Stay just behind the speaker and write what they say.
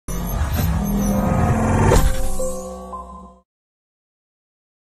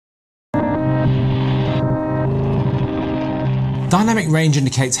Dynamic range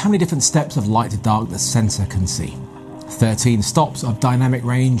indicates how many different steps of light to dark the sensor can see. 13 stops of dynamic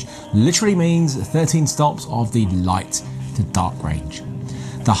range literally means 13 stops of the light to dark range.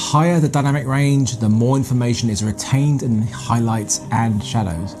 The higher the dynamic range, the more information is retained in highlights and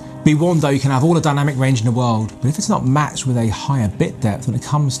shadows. Be warned though, you can have all the dynamic range in the world, but if it's not matched with a higher bit depth when it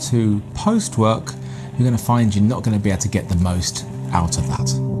comes to post work, you're going to find you're not going to be able to get the most out of that.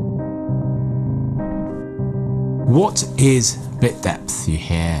 What is bit depth? You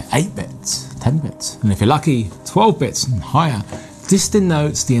hear 8 bits, 10 bits, and if you're lucky, 12 bits and higher. This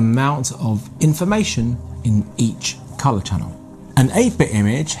denotes the amount of information in each color channel. An 8-bit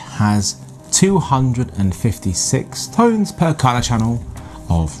image has 256 tones per color channel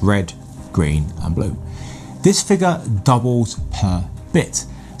of red, green and blue. This figure doubles per bit.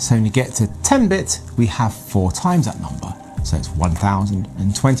 So when you get to 10-bit, we have 4 times that number. So it's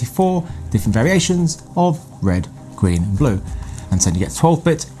 1024 different variations of red, green and blue. And so when you get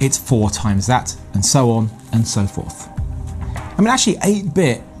 12-bit, it's 4 times that, and so on and so forth. I mean, actually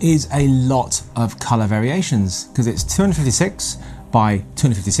 8-bit is a lot of color variations because it's 256 by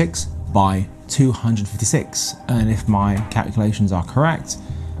 256 by 256. And if my calculations are correct,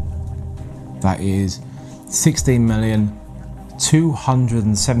 that is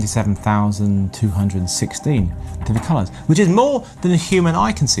 16,277,216 different colors, which is more than the human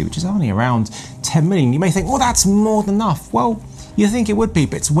eye can see, which is only around 10 million. You may think, well, that's more than enough. Well, you think it would be,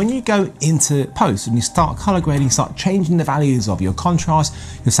 but it's when you go into post and you start color grading, start changing the values of your contrast,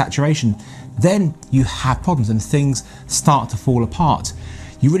 your saturation, then you have problems and things start to fall apart.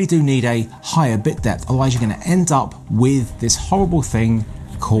 You really do need a higher bit depth, otherwise you're going to end up with this horrible thing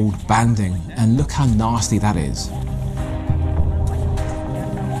called banding, and look how nasty that is.